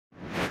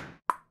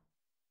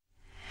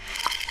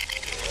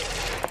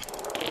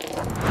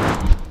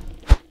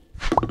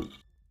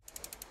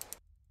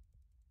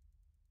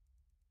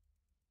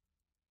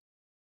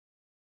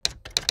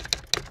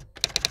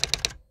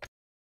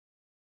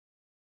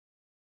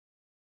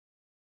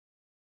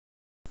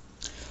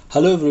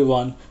Hello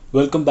everyone,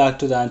 welcome back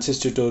to the ANSYS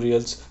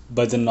tutorials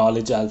by the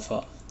Knowledge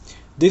Alpha.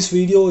 This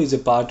video is a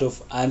part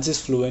of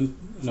ANSYS Fluent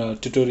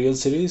tutorial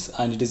series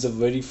and it is the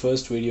very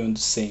first video in the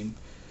same.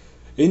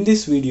 In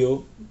this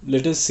video,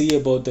 let us see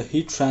about the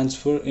heat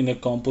transfer in a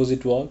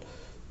composite wall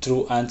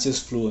through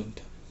ANSYS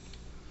Fluent.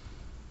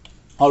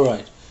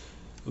 Alright,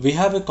 we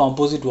have a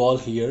composite wall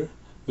here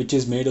which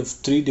is made of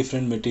three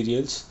different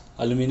materials: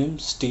 aluminum,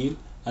 steel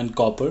and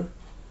copper.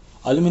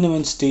 Aluminum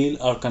and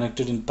steel are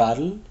connected in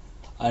parallel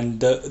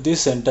and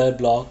this entire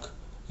block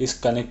is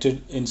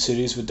connected in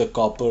series with the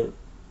copper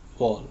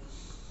wall.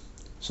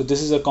 So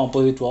this is a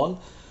composite wall,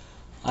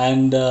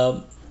 and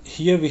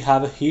here we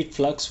have a heat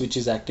flux which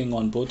is acting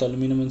on both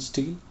aluminum and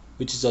steel,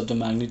 which is of the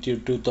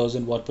magnitude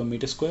 2000 watt per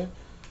meter square,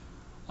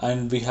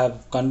 and we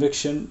have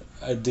convection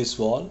at this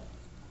wall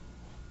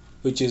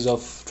which is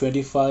of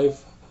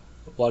 25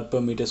 watt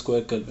per meter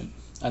square Kelvin,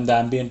 and the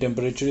ambient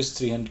temperature is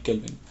 300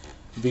 Kelvin.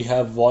 We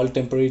have wall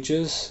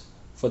temperatures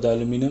for the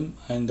aluminum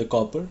and the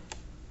copper,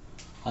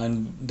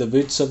 and the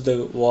widths of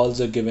the walls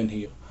are given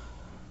here.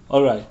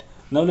 Alright,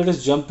 now let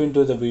us jump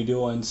into the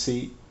video and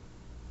see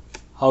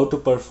how to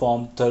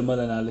perform thermal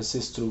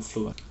analysis through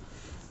Fluent.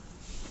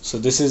 So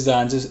this is the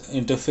ANSYS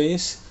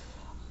interface.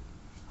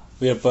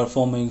 We are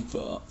performing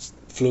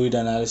fluid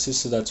analysis,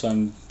 so that's why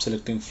I'm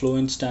selecting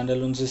Fluent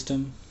standalone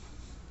system.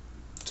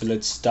 So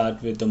let's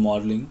start with the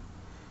modeling.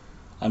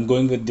 I'm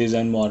going with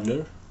design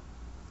modeler.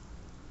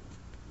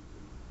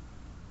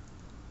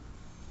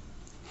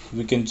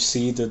 We can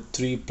see the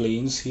three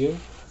planes here.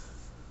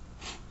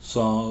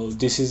 So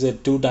this is a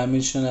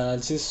two-dimensional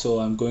analysis, so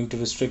I'm going to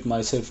restrict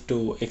myself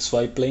to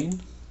XY plane.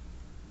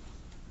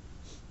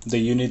 The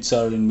units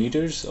are in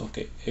meters.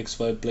 Okay,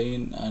 XY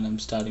plane, and I'm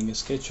starting a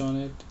sketch on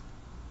it.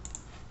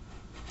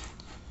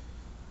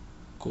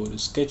 Go to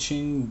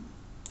sketching,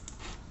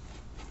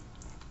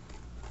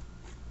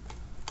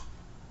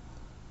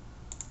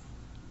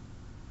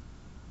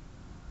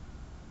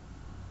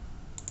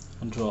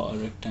 and draw a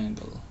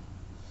rectangle.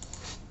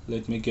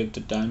 Let me give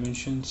the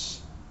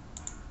dimensions.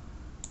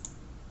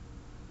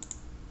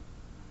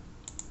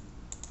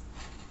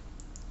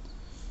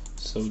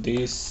 So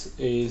this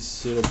is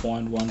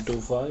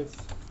 0.125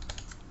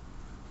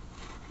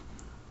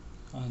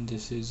 and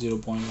this is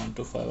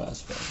 0.125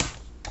 as well.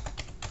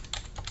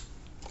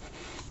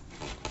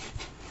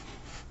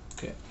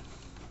 Okay,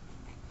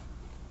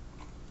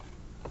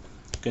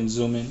 you can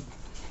zoom in.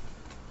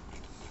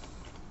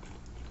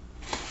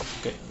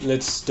 Okay,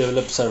 let's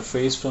develop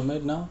surface from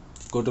it now.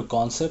 Go to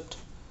concept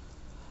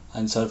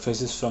and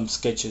surfaces from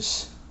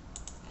sketches.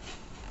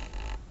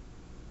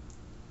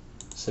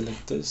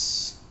 Select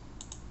this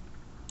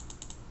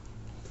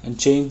and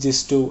change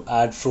this to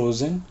add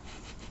frozen.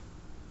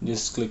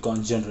 Just click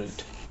on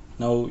generate.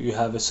 Now you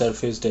have a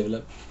surface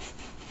developed.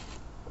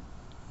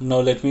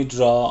 Now let me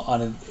draw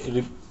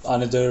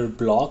another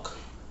block.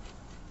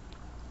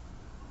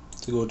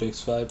 So go to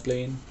XY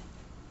plane.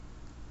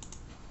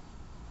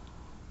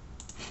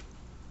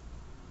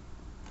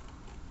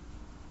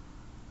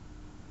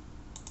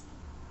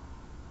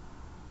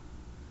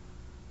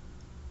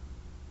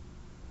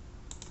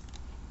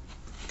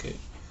 Okay,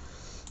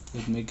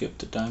 let me give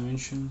the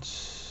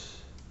dimensions.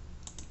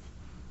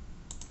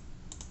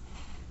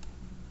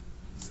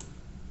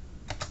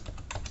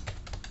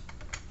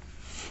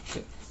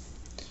 Okay,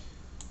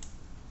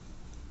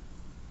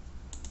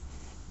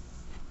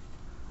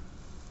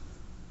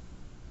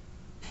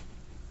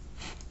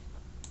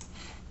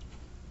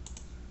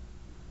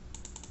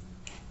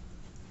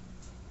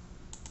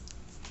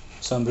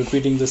 so I'm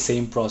repeating the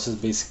same process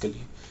basically.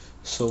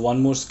 So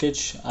one more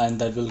sketch and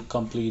that will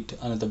complete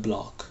another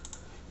block.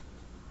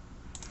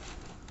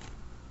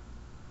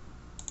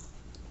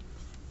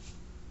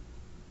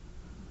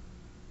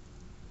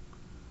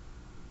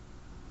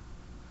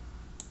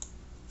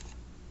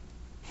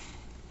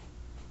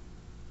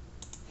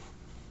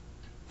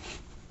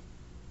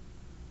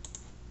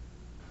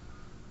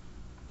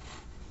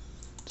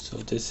 So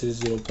this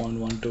is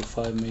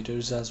 0.125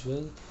 meters as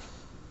well.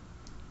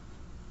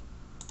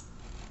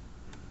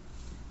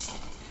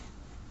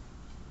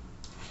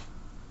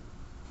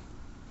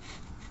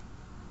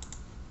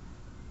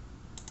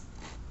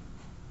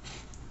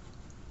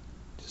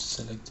 Just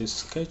select this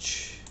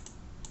sketch.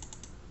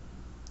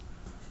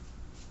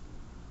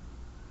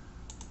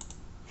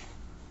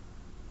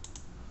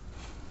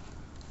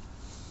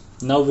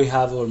 Now we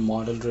have our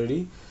model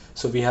ready.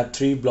 So we have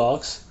three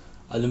blocks: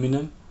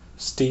 aluminum,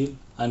 steel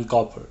and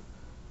copper.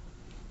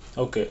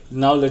 Okay,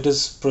 now let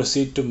us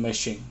proceed to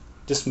meshing.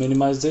 Just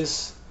minimize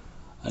this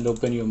and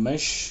open your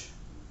mesh.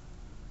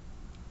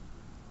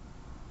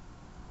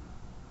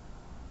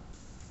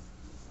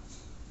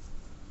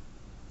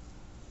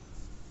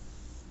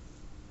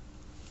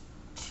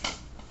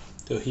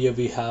 So here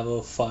we have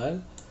a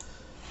file.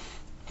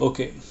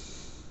 Okay,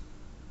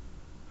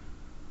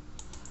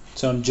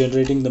 so I'm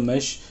generating the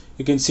mesh.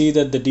 You can see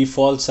that the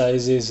default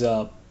size is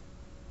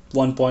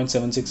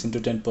 1.76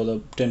 into 10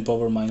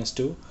 power minus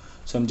 2.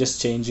 So I'm just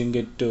changing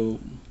it to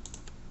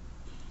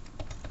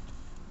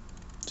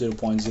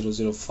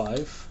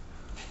 0.005.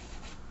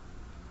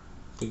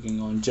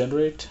 Clicking on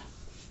generate.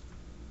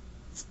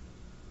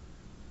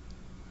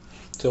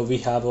 So we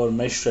have our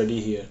mesh ready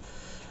here.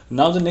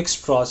 Now the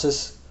next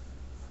process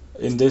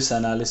in this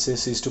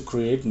analysis is to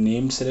create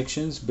name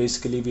selections.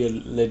 Basically we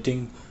are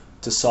letting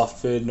the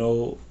software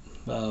know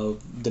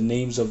the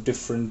names of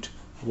different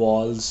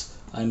walls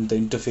and the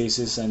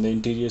interfaces and the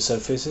interior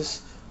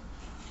surfaces,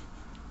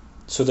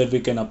 so that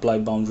we can apply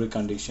boundary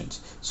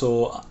conditions.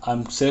 So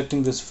I'm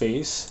selecting this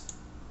face,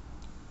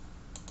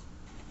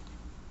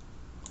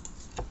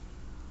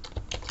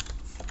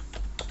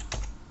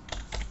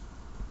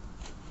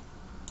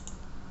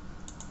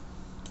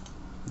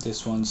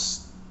 this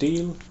one's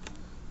steel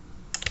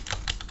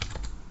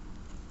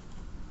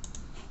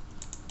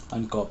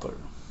and copper.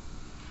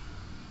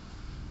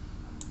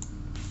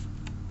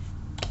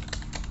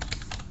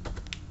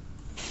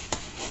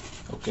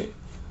 Okay,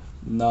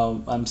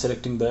 now I'm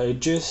selecting the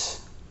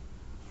edges,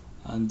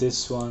 and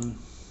this one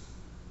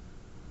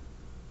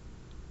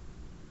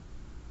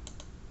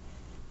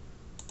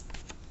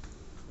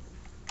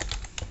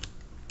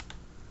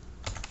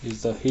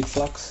is the heat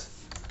flux.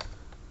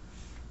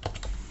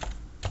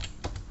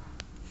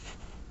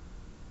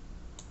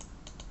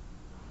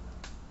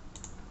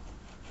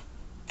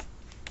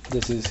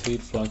 This is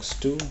heat flux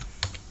 2.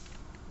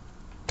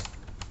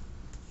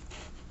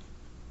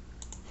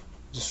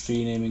 Just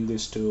renaming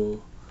this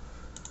to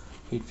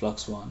heat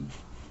flux 1.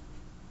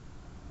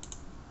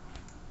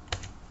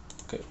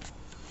 Okay,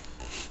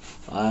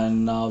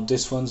 and now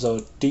this one's our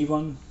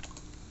T1.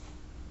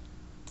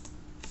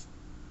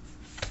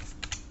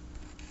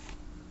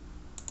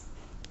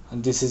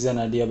 And this is an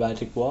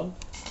adiabatic wall.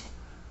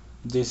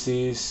 This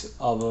is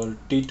our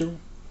T2.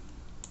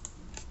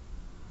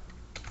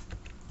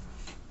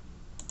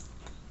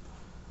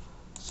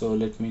 So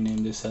let me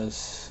name this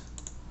as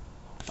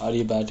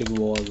adiabatic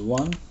wall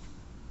 1.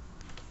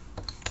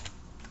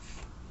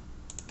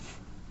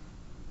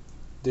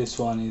 This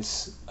one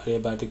is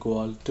adiabatic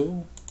wall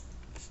 2.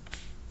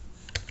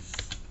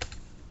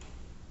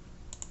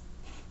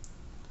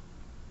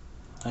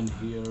 And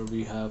here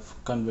we have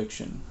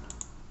convection.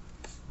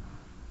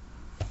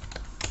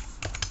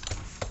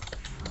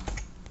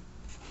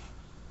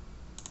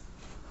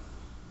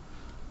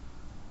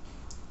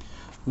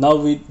 Now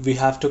we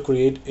have to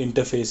create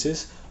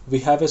interfaces. We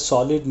have a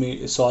solid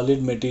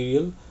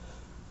material,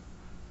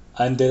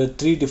 and there are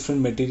 3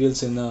 different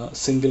materials in a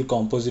single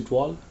composite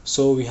wall,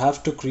 so we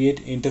have to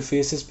create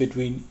interfaces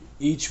between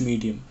each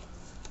medium.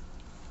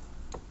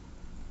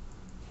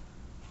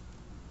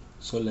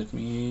 So let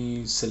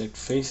me select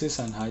faces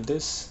and hide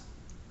this.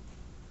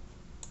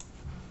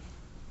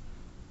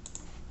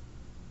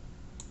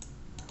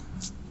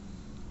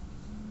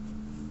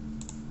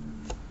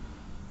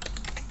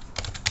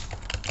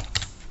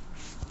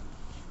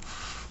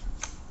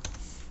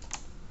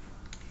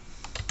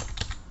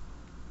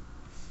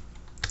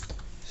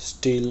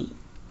 Steel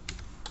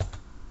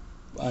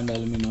and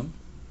aluminum.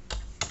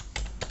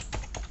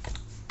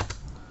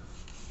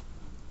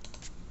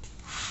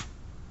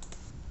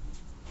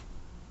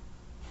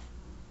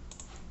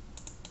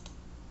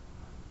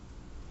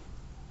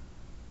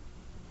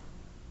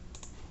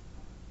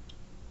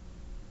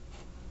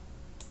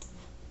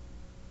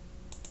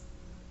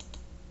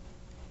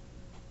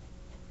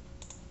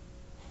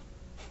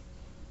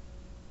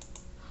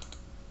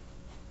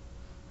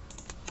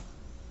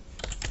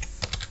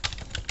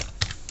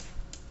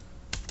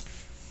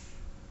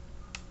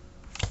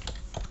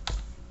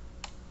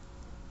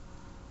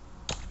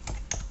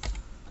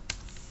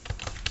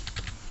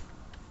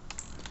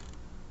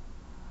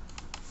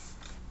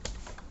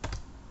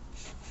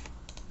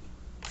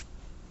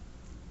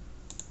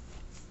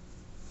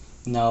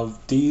 Now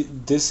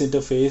this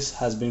interface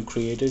has been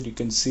created. You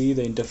can see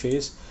the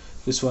interface.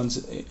 This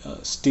one's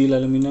steel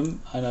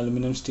aluminum and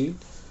aluminum steel,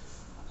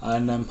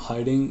 and I'm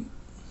hiding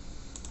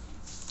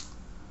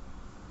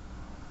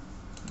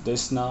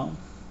this now.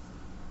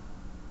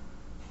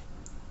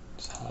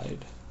 Let's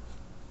hide.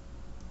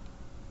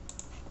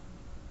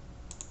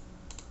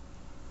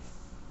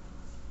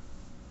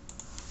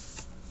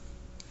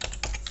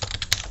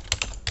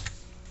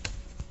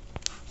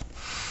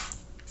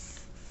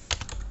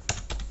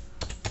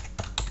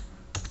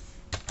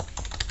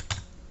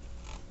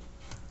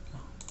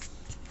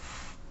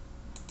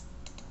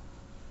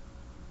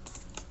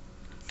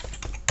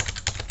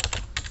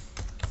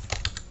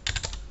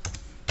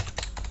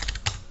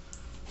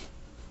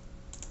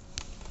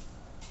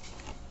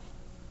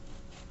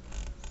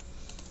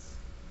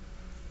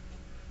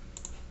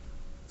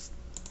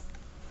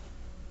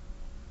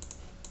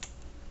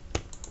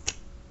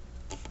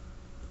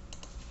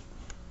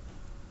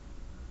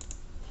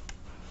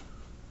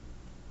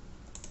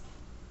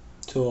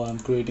 So I'm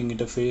creating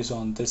interface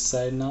on this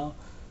side now.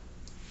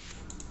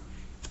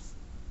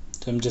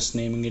 So I'm just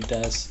naming it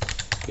as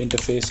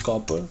interface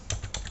copper.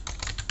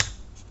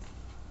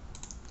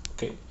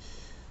 Okay.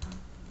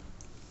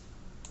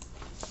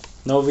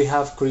 Now we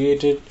have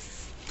created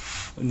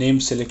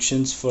name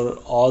selections for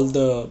all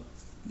the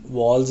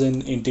walls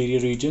and interior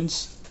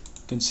regions.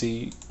 You can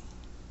see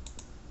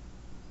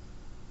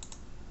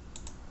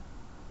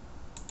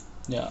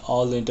Yeah,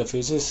 all the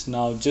interfaces.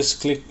 Now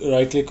just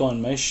right click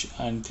on mesh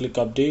and click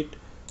update.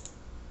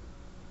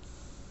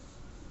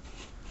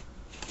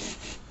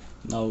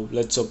 Now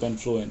let's open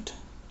Fluent.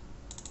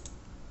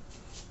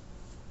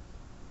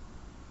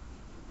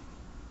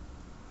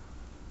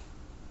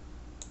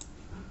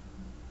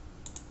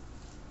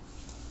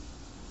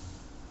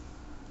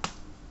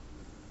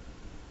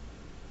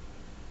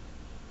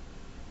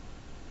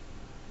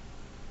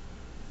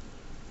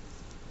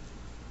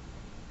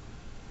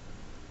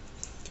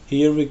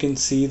 Here we can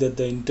see that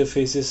the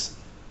interfaces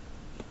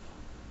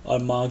are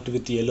marked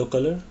with yellow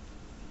color,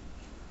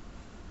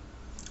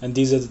 and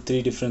these are the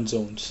three different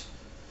zones.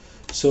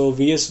 So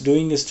we are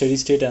doing a steady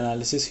state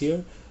analysis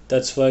here.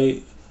 That's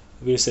why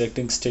we're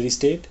selecting steady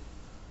state,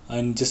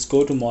 and just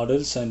go to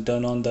models and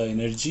turn on the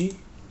energy.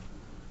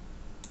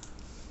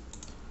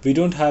 We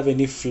don't have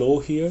any flow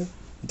here.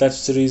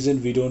 That's the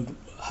reason we don't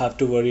have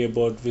to worry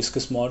about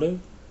viscous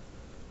model.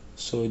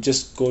 So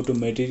just go to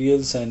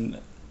materials and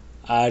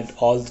add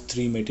all the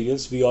three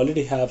materials. We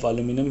already have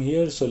aluminum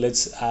here, so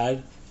let's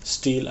add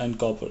steel and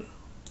copper.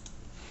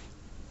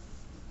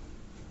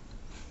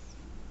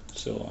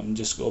 So I'm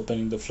just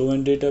opening the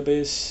Fluent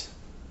database.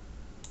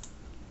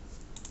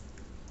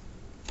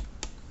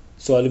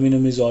 So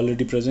aluminum is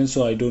already present,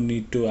 so I don't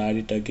need to add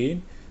it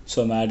again.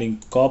 So I'm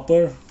adding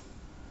copper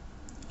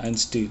and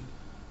steel.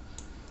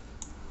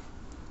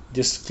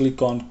 Just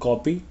click on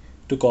copy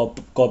to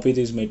copy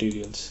these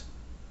materials.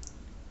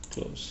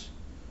 Close.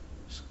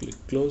 Just click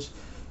close.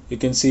 You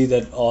can see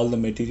that all the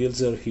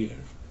materials are here.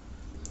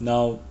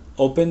 Now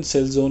open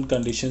cell zone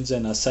conditions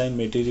and assign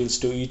materials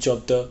to each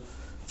of the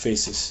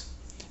faces.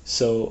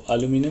 So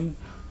aluminum,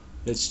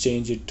 let's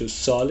change it to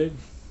solid,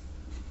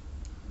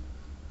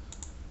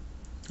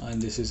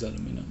 and this is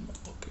aluminum.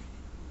 Okay.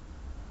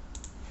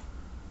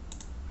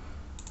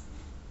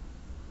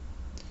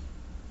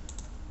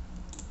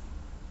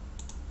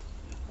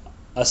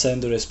 Assign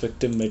the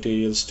respective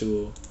materials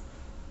to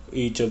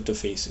each of the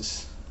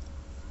faces.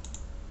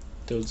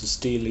 So the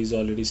steel is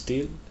already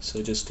steel,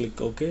 so just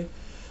click OK.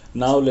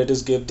 Now let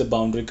us give the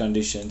boundary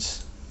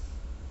conditions.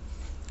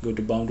 Go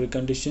to boundary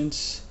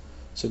conditions.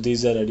 So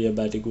these are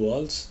adiabatic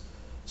walls.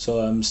 So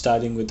I'm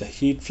starting with the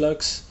heat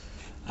flux.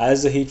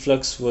 As the heat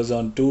flux was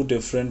on two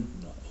different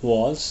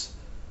walls,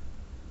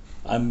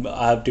 I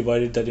have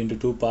divided that into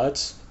two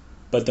parts,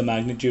 but the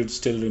magnitude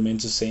still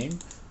remains the same.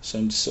 So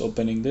I'm just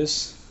opening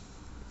this.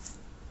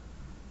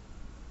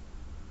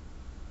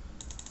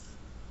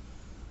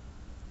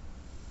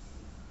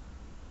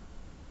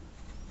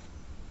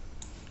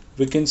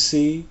 We can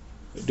see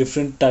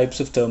different types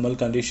of thermal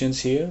conditions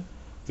here.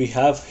 We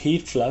have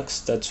heat flux,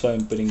 that's why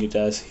I'm putting it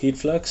as heat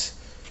flux,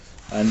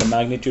 and the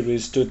magnitude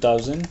is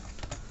 2000,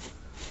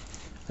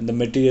 and the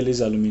material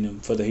is aluminum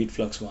for the heat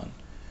flux one,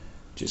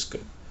 which is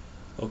good.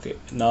 Okay,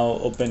 now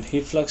open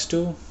heat flux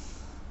 2.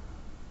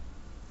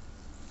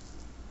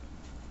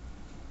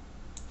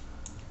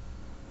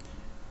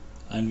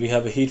 And we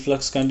have a heat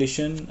flux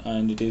condition,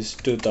 and it is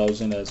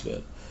 2000 as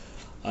well,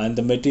 and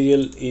the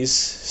material is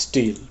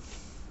steel.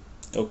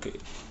 Okay,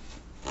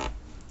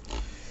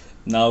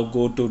 now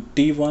go to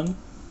T1,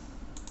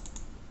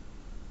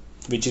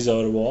 which is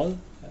our wall.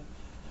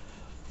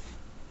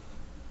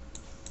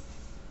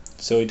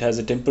 So it has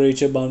a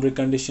temperature boundary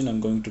condition. I'm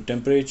going to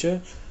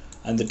temperature,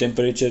 and the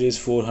temperature is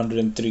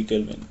 403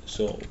 Kelvin.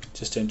 So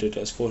just enter it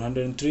as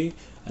 403,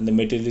 and the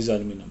material is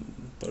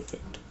aluminum.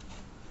 Perfect.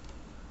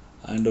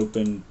 And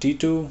open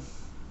T2.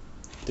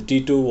 The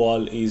T2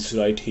 wall is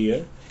right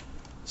here.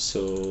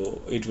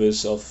 So it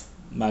was of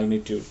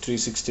magnitude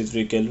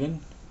 363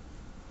 Kelvin.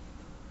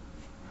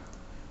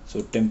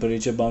 So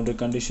temperature boundary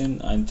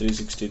condition and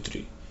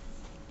 363.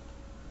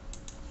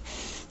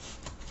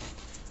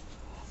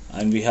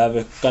 And we have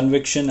a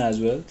convection as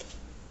well.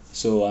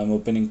 So I'm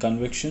opening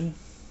convection.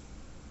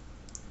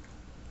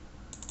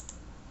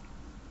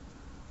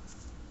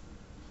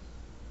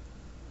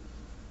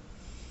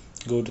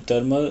 Go to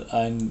thermal,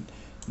 and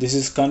this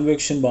is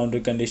convection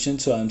boundary condition,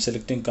 so I'm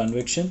selecting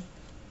convection,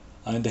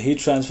 and the heat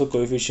transfer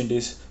coefficient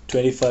is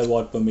 25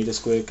 watt per meter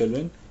square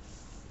Kelvin,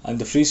 and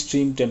the free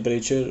stream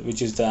temperature,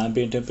 which is the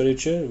ambient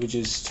temperature, which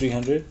is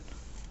 300,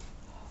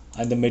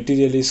 and the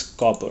material is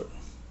copper.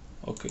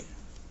 Okay,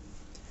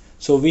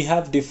 so we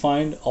have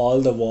defined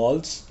all the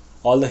walls,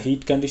 all the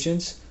heat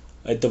conditions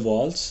at the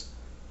walls.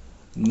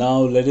 Now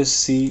let us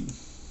see.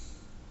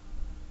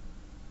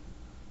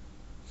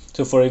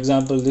 So for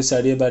example, this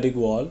adiabatic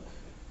wall,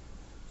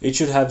 it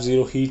should have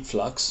zero heat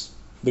flux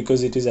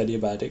because it is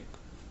adiabatic,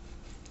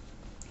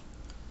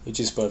 which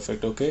is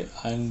perfect. Okay,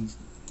 and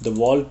the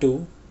wall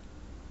 2,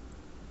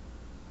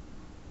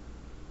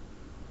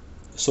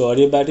 so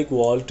adiabatic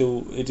wall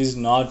 2, it is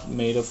not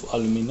made of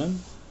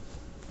aluminum,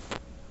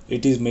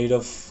 it is made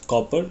of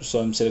copper, so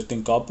I'm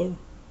selecting copper.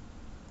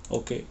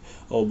 Okay,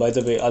 oh by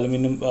the way,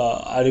 aluminum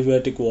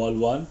adiabatic wall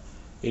 1,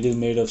 it is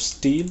made of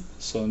steel,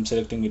 so I'm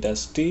selecting it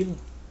as steel.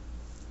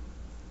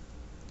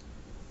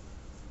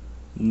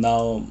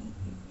 Now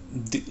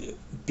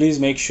please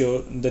make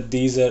sure that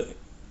these are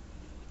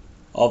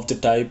of the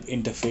type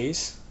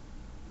interface.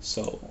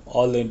 So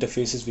all the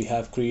interfaces we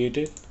have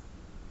created,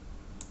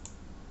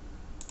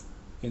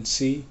 you can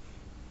see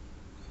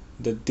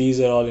that these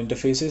are all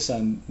interfaces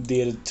and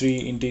there are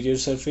 3 interior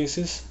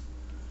surfaces.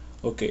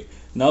 Okay,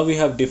 now we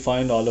have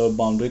defined all our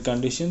boundary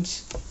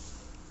conditions.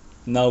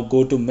 Now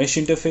go to mesh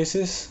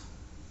interfaces.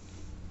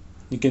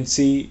 You can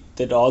see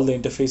that all the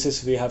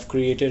interfaces we have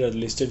created are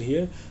listed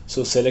here.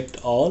 So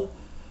select all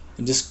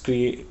and just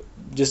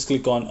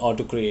click on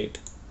auto create.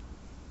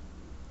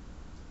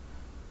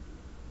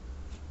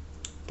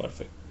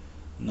 Perfect.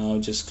 Now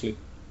just click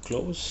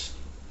close.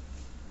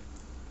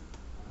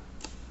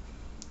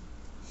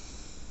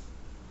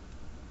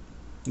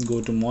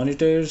 Go to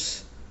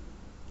monitors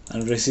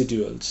and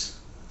residuals.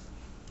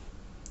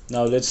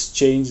 Now let's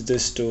change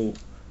this to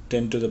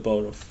 10 to the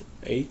power of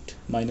 8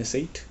 minus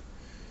 8.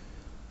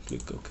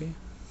 Click OK.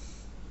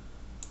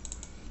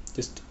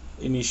 Just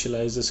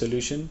initialize the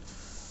solution.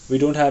 We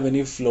don't have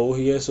any flow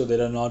here, so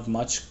there are not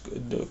much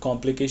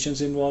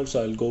complications involved,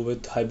 so I'll go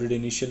with hybrid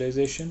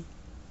initialization.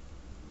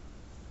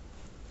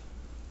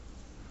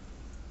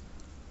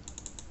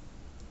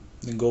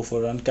 Then go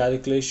for run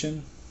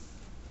calculation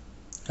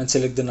and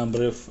select the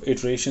number of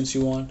iterations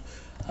you want.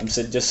 I'm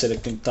just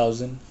selecting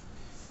 1000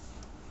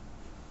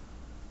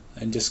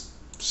 and just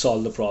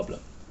solve the problem.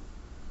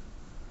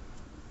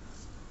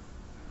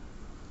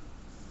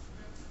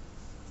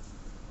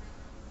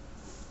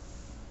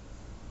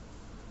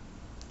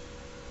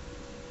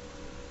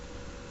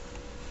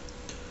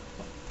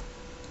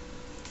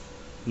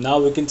 Now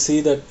we can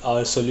see that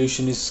our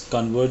solution is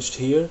converged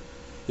here.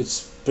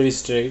 It's pretty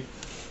straight.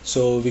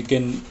 So we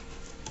can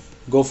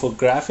go for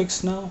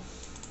graphics now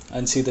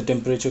and see the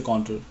temperature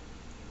contour.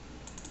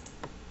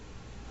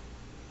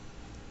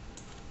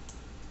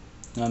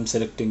 Now I'm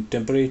selecting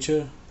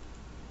temperature.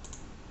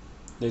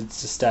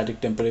 It's a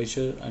static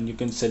temperature, and you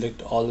can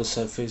select all the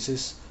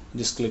surfaces.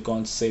 Just click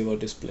on save or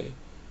display.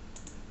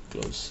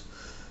 Close.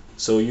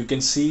 So you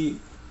can see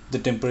the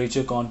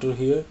temperature contour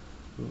here.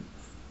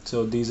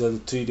 So these are the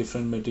 3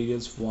 different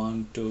materials,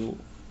 1, 2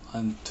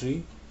 and 3.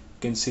 You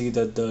can see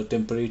that the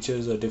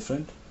temperatures are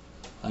different,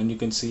 and you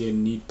can see a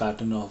neat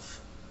pattern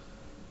of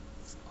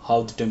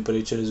how the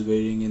temperature is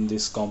varying in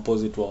this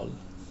composite wall.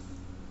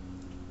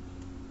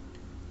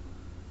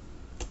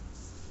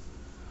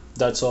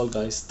 That's all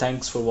guys,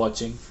 thanks for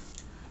watching.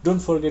 Don't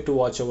forget to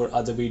watch our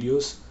other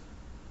videos.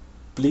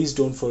 Please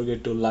don't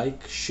forget to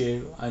like,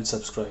 share and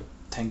subscribe.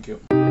 Thank you.